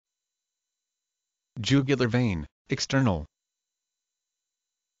Jugular vein, external.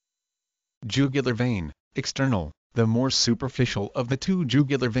 Jugular vein, external, the more superficial of the two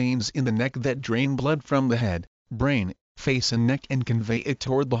jugular veins in the neck that drain blood from the head, brain, face and neck and convey it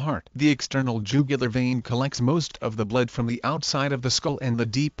toward the heart. The external jugular vein collects most of the blood from the outside of the skull and the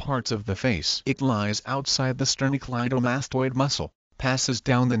deep parts of the face. It lies outside the sternocleidomastoid muscle, passes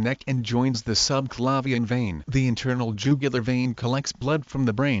down the neck and joins the subclavian vein. The internal jugular vein collects blood from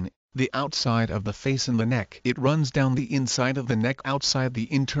the brain, the outside of the face and the neck. It runs down the inside of the neck outside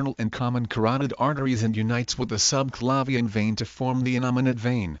the internal and common carotid arteries and unites with the subclavian vein to form the innominate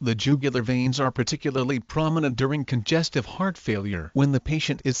vein. The jugular veins are particularly prominent during congestive heart failure. When the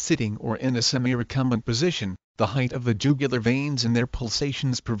patient is sitting or in a semirecumbent position, the height of the jugular veins and their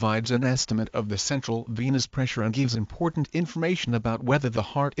pulsations provides an estimate of the central venous pressure and gives important information about whether the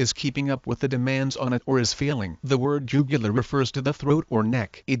heart is keeping up with the demands on it or is failing. The word jugular refers to the throat or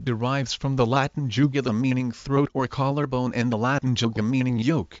neck. It derives from the Latin jugulum meaning throat or collarbone and the Latin jugum meaning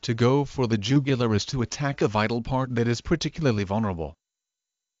yoke. To go for the jugular is to attack a vital part that is particularly vulnerable.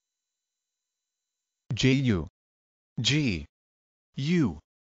 J-U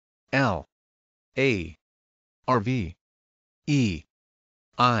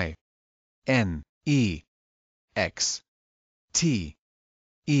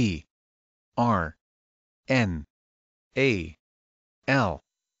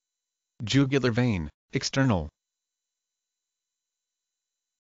Jugular vein, external.